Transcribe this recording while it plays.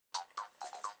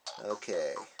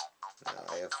Okay, now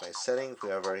I have my settings.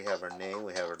 We already have our name,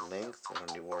 we have our length. We don't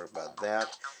need to worry about that.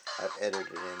 I've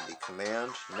edited in the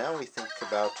command. Now we think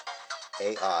about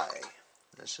AI.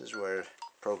 This is where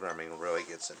programming really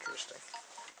gets interesting.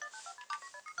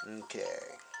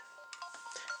 Okay,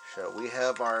 so we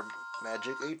have our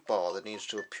magic 8-ball that needs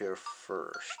to appear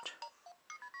first.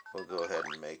 We'll go ahead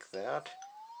and make that.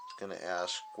 It's going to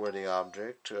ask where the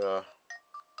object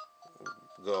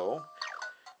go.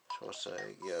 So we'll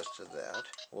say yes to that.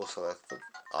 We'll select the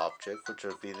object, which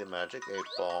will be the magic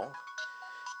 8-ball.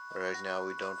 Right now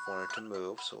we don't want it to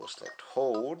move, so we'll select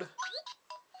hold.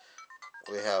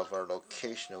 We have our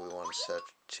location that we want to set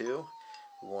to.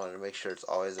 We want to make sure it's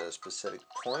always at a specific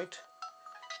point.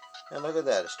 And look at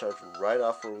that, it starts right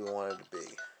off where we want it to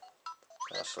be.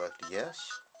 I'll select yes.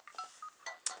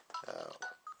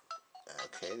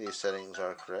 Okay, these settings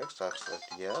are correct, so I'll select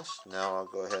yes. Now I'll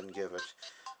go ahead and give it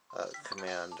a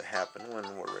command to happen when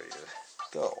we're ready to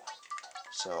go.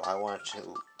 So I want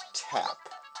to tap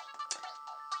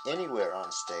anywhere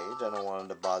on stage. I don't want it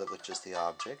to bother with just the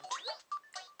object.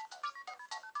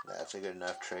 That's a good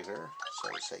enough trigger, so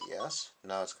we say yes.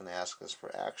 Now it's going to ask us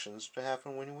for actions to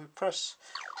happen when we press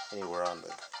anywhere on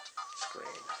the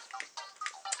screen.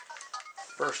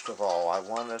 First of all, I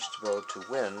want us to go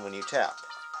to win when you tap.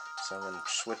 So I'm going to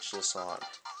switch this on.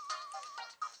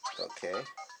 Okay.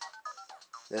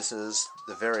 This is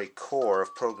the very core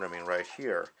of programming right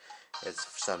here. It's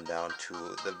summed down to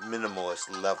the minimalist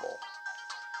level.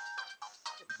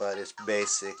 But it's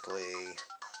basically,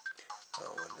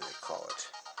 what do they call it?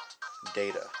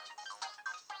 Data.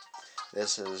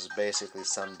 This is basically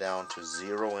summed down to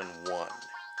 0 and 1.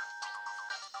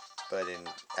 But in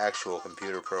actual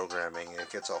computer programming, it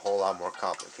gets a whole lot more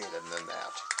complicated than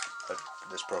that. But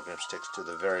this program sticks to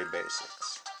the very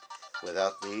basics.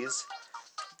 Without these,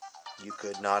 you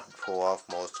could not pull off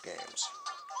most games.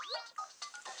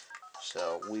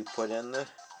 So we put in the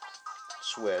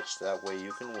switch, that way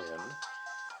you can win.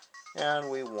 And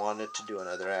we want it to do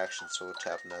another action, so we'll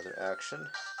tap another action.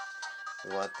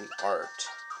 We want the art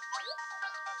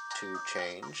to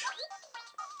change.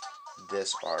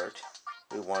 This art,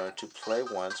 we want it to play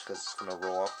once because it's going to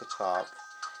roll off the top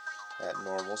at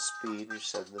normal speed. We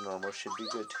said the normal should be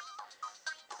good.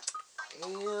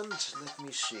 And let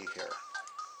me see here.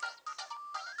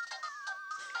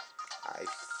 I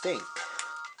think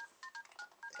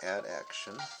add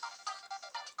action.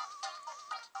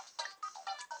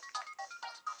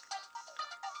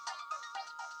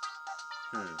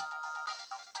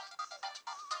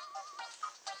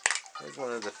 Here's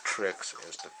one of the tricks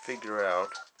is to figure out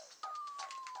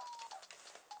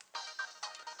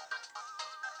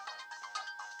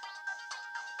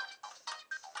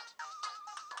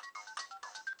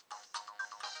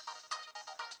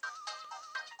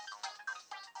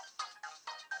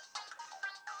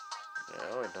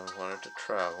no, we don't want it to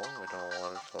travel. We don't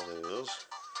want it to lose.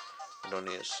 We don't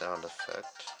need a sound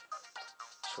effect.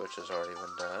 Switch has already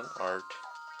been done. Art,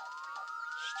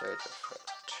 state effect.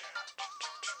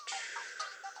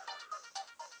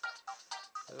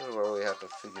 This is where we have to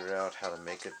figure out how to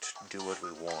make it do what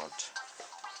we want.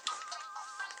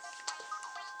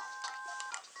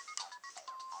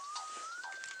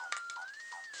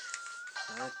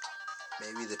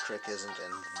 Maybe the trick isn't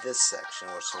in this section,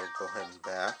 so we'll go ahead and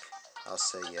back. I'll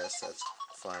say yes, that's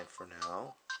fine for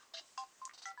now.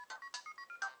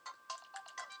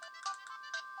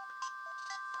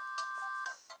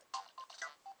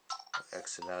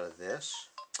 Exit out of this.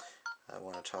 I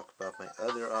want to talk about my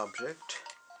other object,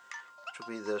 which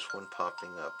will be this one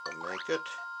popping up. We'll make it.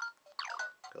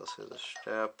 Go through the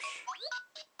steps.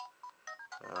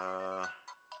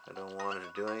 I don't want it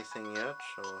to do anything yet,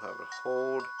 so we'll have it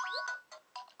hold.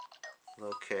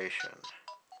 Location.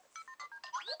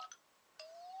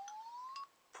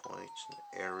 Points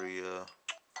and area.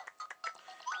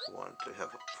 We want to have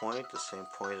a point, the same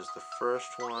point as the first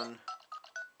one.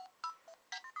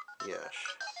 Yes.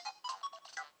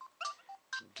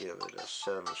 Give it a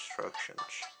set of instructions.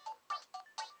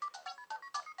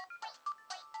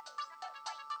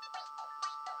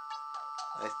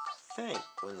 I think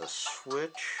when the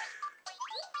switch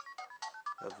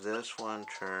of this one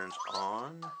turns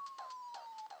on,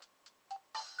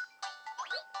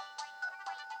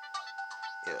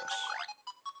 yes,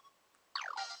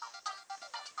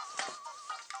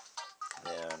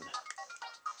 then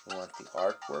we want the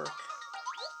artwork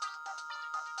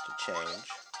to change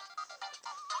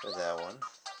for that one.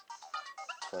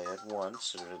 Play it once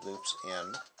so that it loops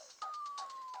in,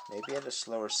 maybe at a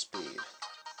slower speed,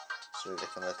 so that it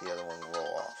can let the other one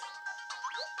roll off.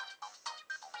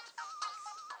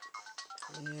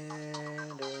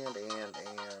 And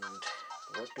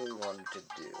what do we want it to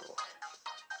do?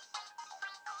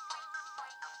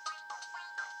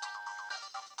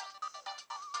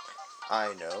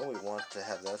 I know, we want to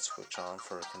have that switch on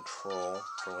for control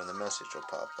for when the message will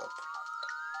pop up.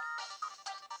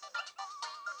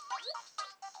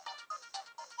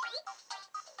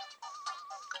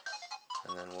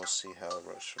 And then we'll see how it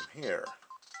works from here.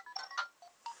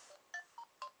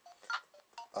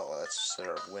 Oh, let's set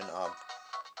our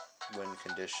win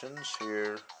conditions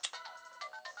here.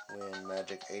 Win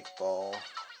magic 8-ball.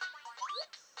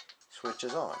 Switch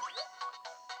is on.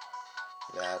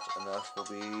 That enough will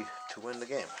be to win the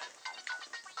game.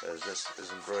 Because this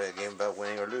isn't really a game about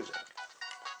winning or losing.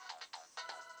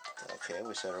 Okay,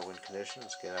 we set our win condition.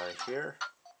 Let's get out of here.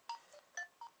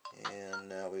 And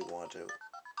now we want to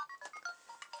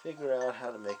figure out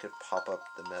how to make it pop up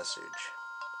the message.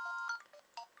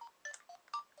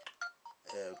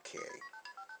 Okay.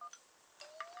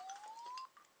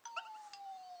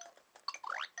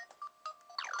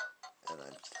 And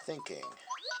I'm thinking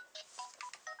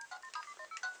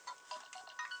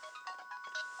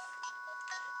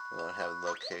we want to have the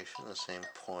location the same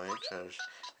point as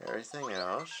everything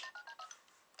else.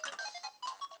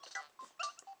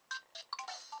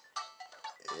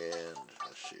 And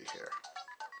let's see here.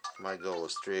 My goal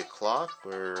is 3 o'clock.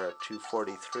 We're at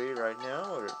 2:43 right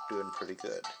now. We're doing pretty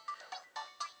good.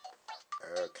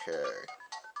 Okay.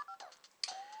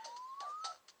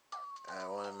 I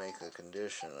want to make the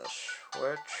condition a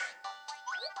switch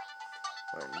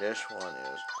when this one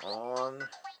is on.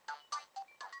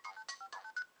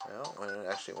 Well, when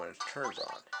it turns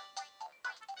on.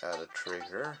 Add a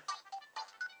trigger.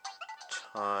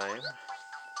 Time.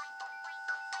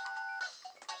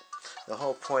 The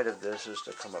whole point of this is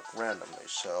to come up randomly,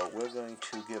 so we're going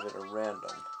to give it a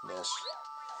randomness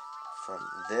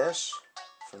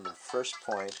from the first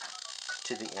point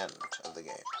to the end of the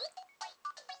game.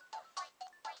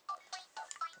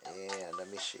 And let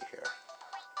me see here.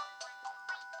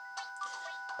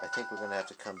 I think we're going to have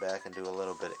to come back and do a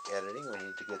little bit of editing. We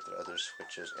need to get the other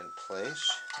switches in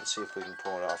place and see if we can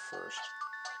pull it off first.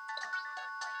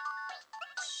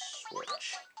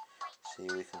 Switch.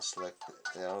 See, we can select,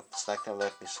 it's not going to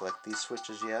let me select these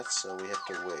switches yet, so we have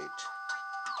to wait.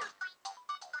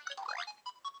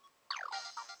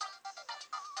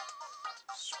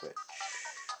 Switch.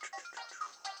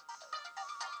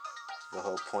 The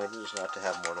whole point is not to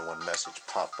have more than one message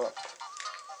pop up.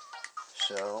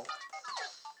 So,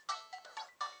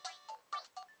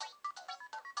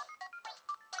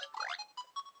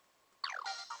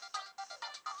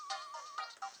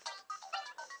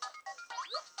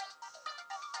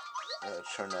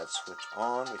 turn that switch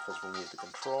on because we need the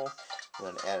control. We're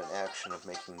going to add an action of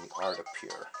making the art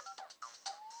appear.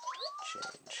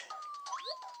 Change.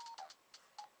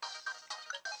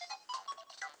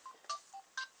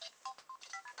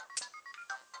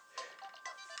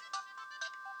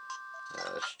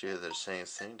 Now let's do the same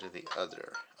thing to the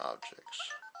other objects.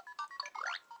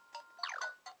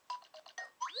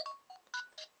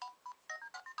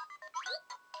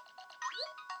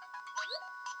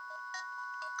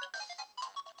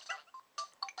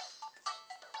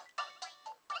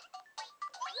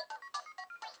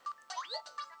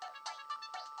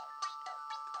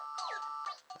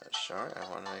 Sorry, I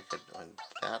want to make it when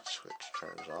that switch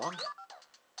turns on.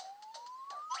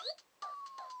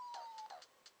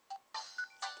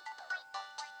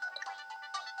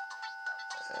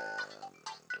 And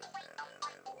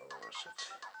what was it?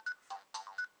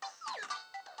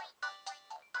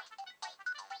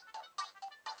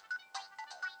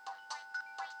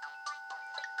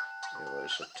 It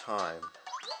was a time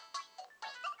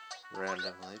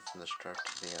randomly from the start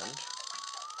to the end.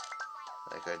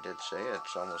 Like I did say,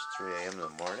 it's almost 3 a.m. in the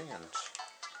morning and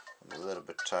I'm a little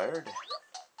bit tired.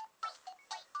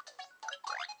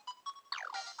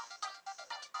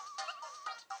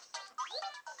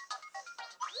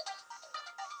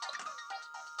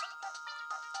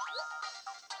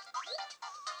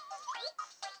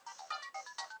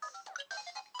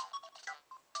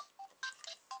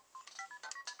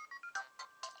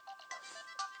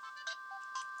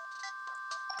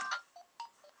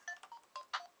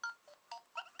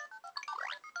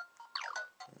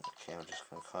 Okay, I'm just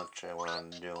going to concentrate on what I'm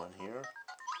doing here.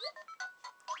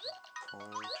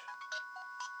 Point.